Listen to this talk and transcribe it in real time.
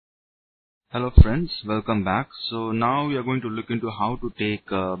Hello friends, welcome back. So now we are going to look into how to take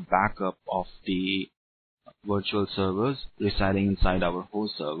a backup of the virtual servers residing inside our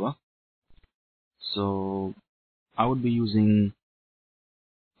host server. So I would be using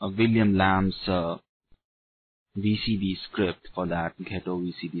a William Lamb's VCB script for that,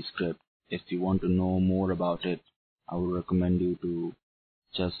 ghettoVCB script. If you want to know more about it, I would recommend you to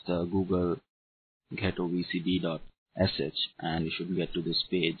just Google ghettovcb.sh and you should get to this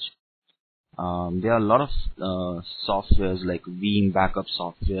page. There are a lot of softwares like Veeam backup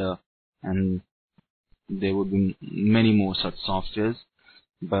software, and there would be many more such softwares,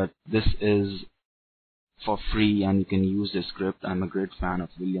 but this is for free and you can use this script. I'm a great fan of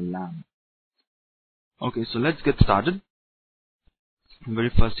William Lamb. Okay, so let's get started. The very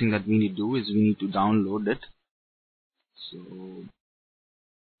first thing that we need to do is we need to download it. So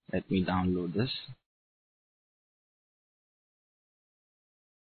let me download this.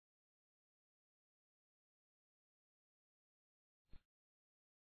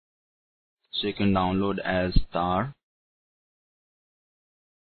 So you can download as tar,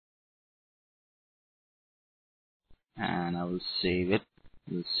 and I will save it.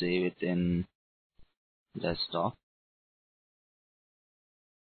 We'll save it in desktop.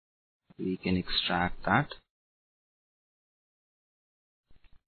 We can extract that.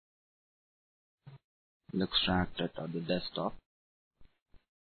 We'll extract it on the desktop.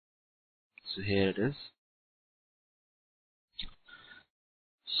 So here it is.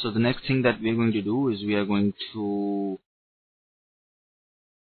 So the next thing that we're going to do is we are going to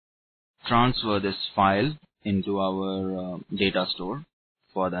transfer this file into our data store.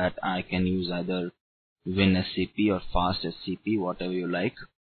 For that I can use either WinSCP or FastSCP, whatever you like.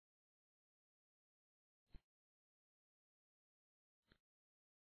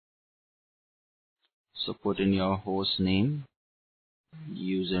 So put in your host name,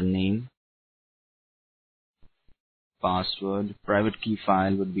 username, password. Private key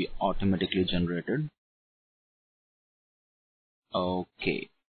file would be automatically generated. Okay,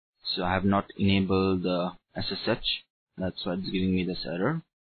 so I have not enabled the SSH. That's why it's giving me this error.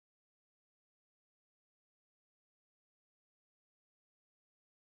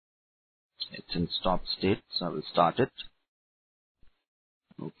 It's in stop state, so I will start it.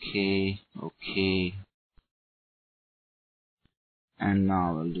 Okay, and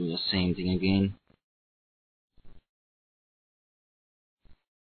now I'll do the same thing again.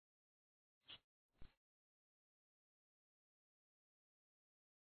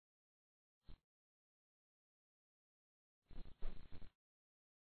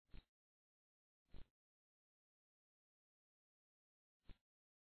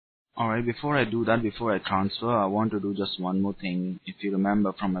 Alright, before I do that, before I transfer, I want to do just one more thing. If you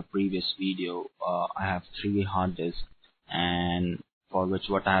remember from my previous video, I have 3 hard disks, and for which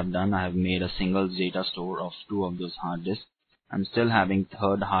what I have done, I have made a single data store of 2 of those hard disks. I'm still having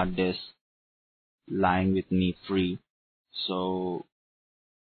third hard disk lying with me free. So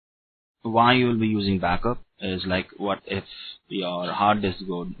why you will be using backup is like, what if your hard disk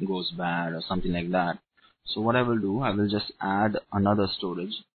goes bad or something like that. So what I will do, I will just add another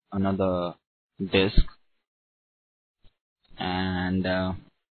storage, another disk, and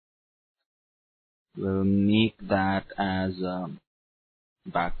we'll make that as a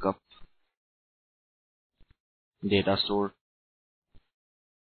backup data store.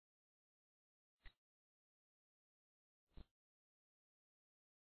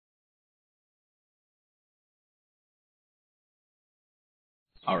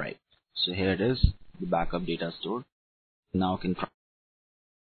 Alright, so here it is, the backup data store. Now I can try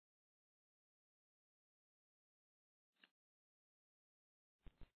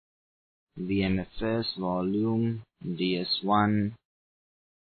VMFS volume DS1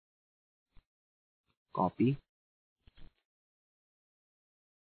 copy.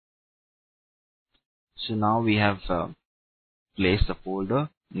 So now we have placed the folder.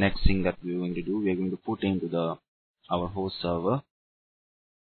 Next thing that we're going to do, we're going to put into our host server.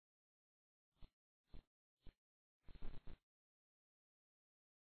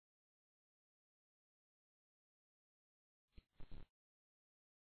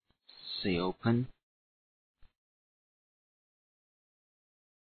 Say open.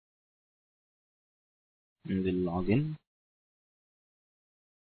 And we'll log in.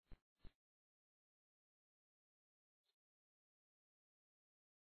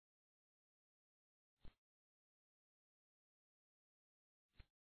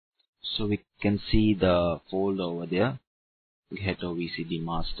 So we can see the folder over there, ghettoVCB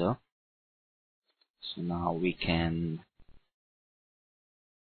master. So now we can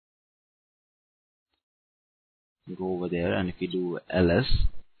go over there, and if we do ls,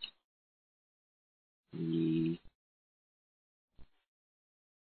 we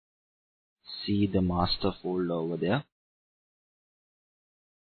see the master folder over there,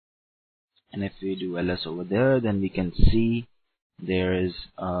 and if we do ls over there, then we can see there is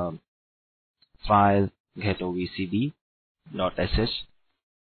a file ghettoVCB.sh.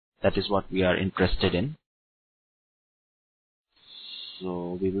 That is what we are interested in.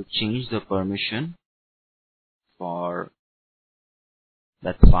 So we will change the permission for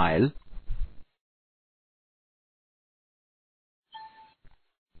that file,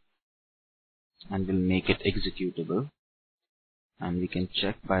 and we'll make it executable. And we can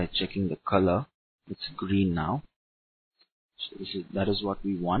check by checking the color. It's green now. So that is what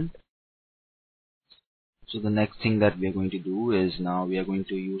we want. So the next thing that we are going to do is now we are going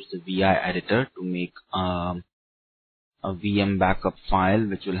to use the VI editor to make a VM backup file,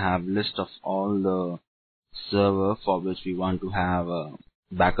 which will have list of all the server for which we want to have a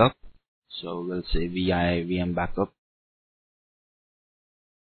backup. So we'll say VI VM backup.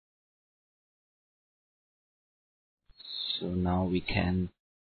 So now we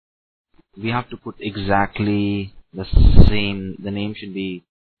have to put exactly the same, the name should be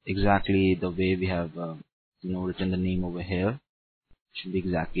exactly the way we have written the name over here. It should be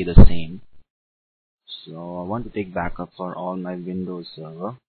exactly the same. So I want to take backup for all my Windows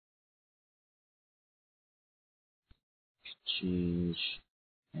server. Change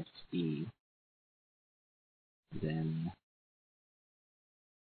FE, then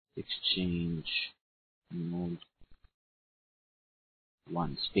exchange mode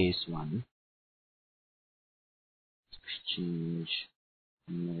 1 space 1, exchange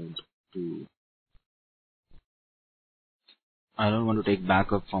mode 2. I don't want to take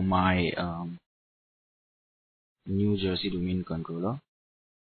backup from my New Jersey domain controller,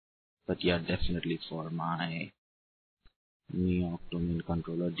 but yeah, definitely for my New York domain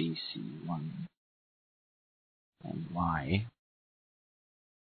controller DC1 and Y.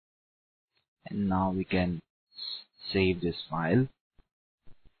 And now we can save this file.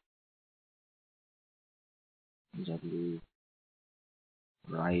 W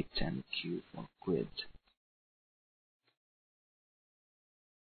write and Q for quit.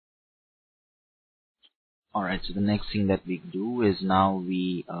 Alright, so the next thing that we do is now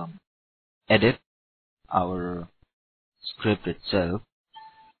we edit our script itself.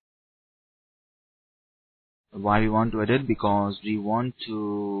 Why we want to edit? Because we want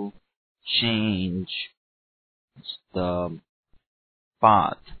to change the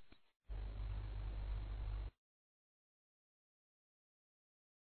path.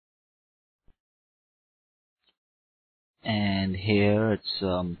 And here it's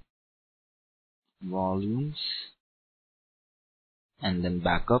volumes and then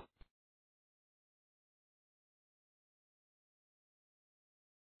backup.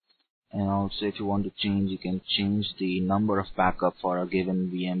 And also if you want to change, you can change the number of backup for a given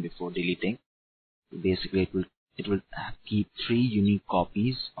VM before deleting. Basically it will keep 3 unique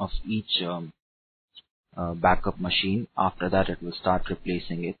copies of each backup machine. After that it will start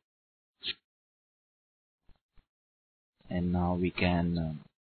replacing it. And now we can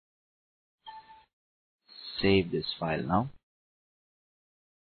save this file now.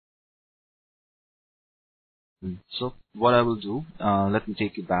 So what I will do, let me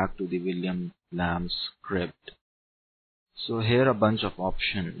take you back to the William Lamb script. So here are a bunch of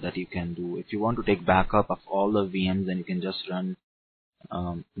options that you can do. If you want to take backup of all the VMs, then you can just run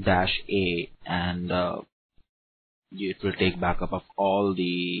 -A and it will take backup of all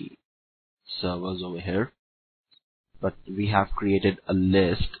the servers over here. But we have created a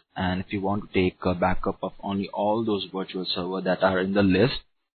list, and if you want to take a backup of only all those virtual servers that are in the list,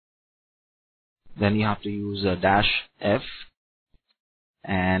 then you have to use a -F.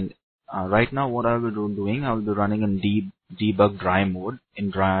 And right now what I will be doing, I will be running in debug dry mode.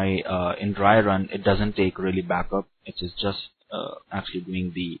 In dry run, it doesn't take really backup. It is just actually doing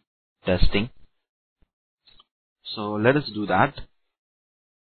the testing. So let us do that.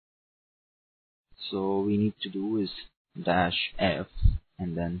 So we need to do is -F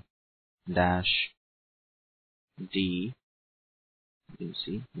and then -D. You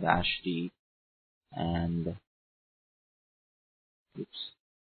see -D and oops.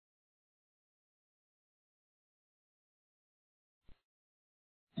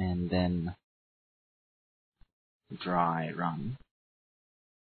 And then dry run.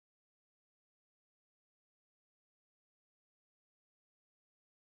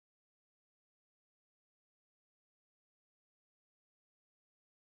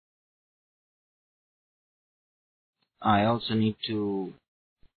 I also need to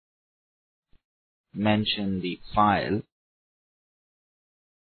mention the file,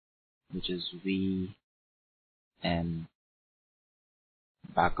 which is and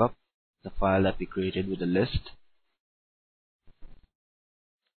backup the file that we created with the list.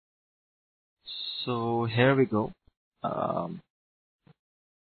 So here we go. So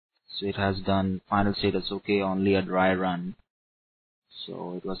it has done final status okay, only a dry run.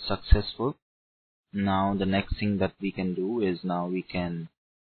 So it was successful. Now the next thing that we can do is now we can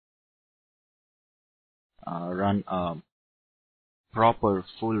run a proper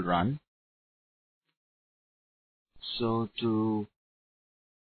full run. So to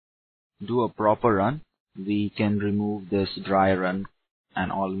do a proper run, we can remove this dry run,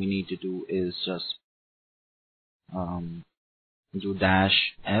 and all we need to do is just do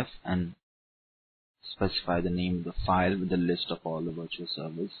 -F and specify the name of the file with the list of all the virtual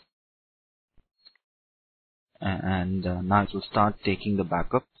servers. And now it will start taking the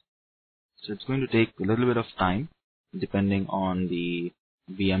backup. So it's going to take a little bit of time depending on the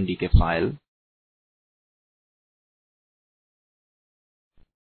VMDK file.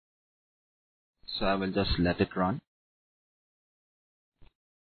 So I will just let it run.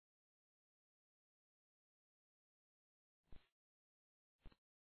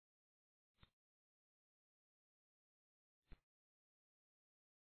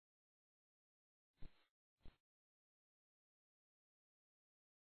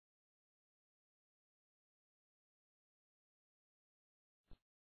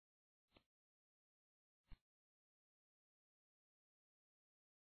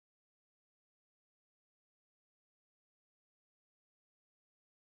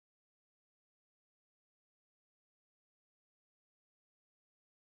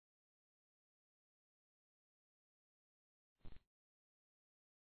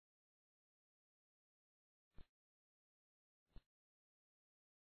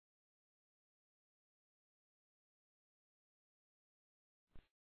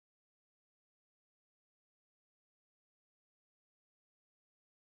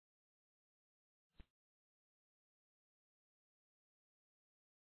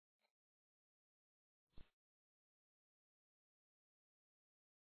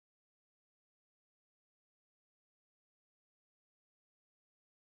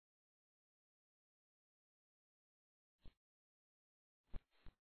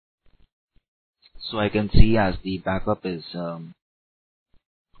 So I can see as the backup is going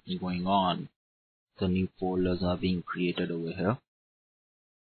on, the new folders are being created over here.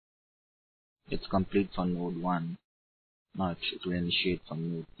 It's complete for node 1. Now it should initiate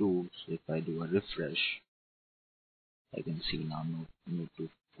from node 2. So if I do a refresh, I can see now node 2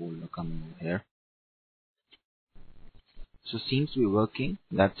 folder coming over here. So seems to be working.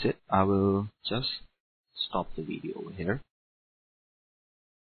 That's it. I will just stop the video over here.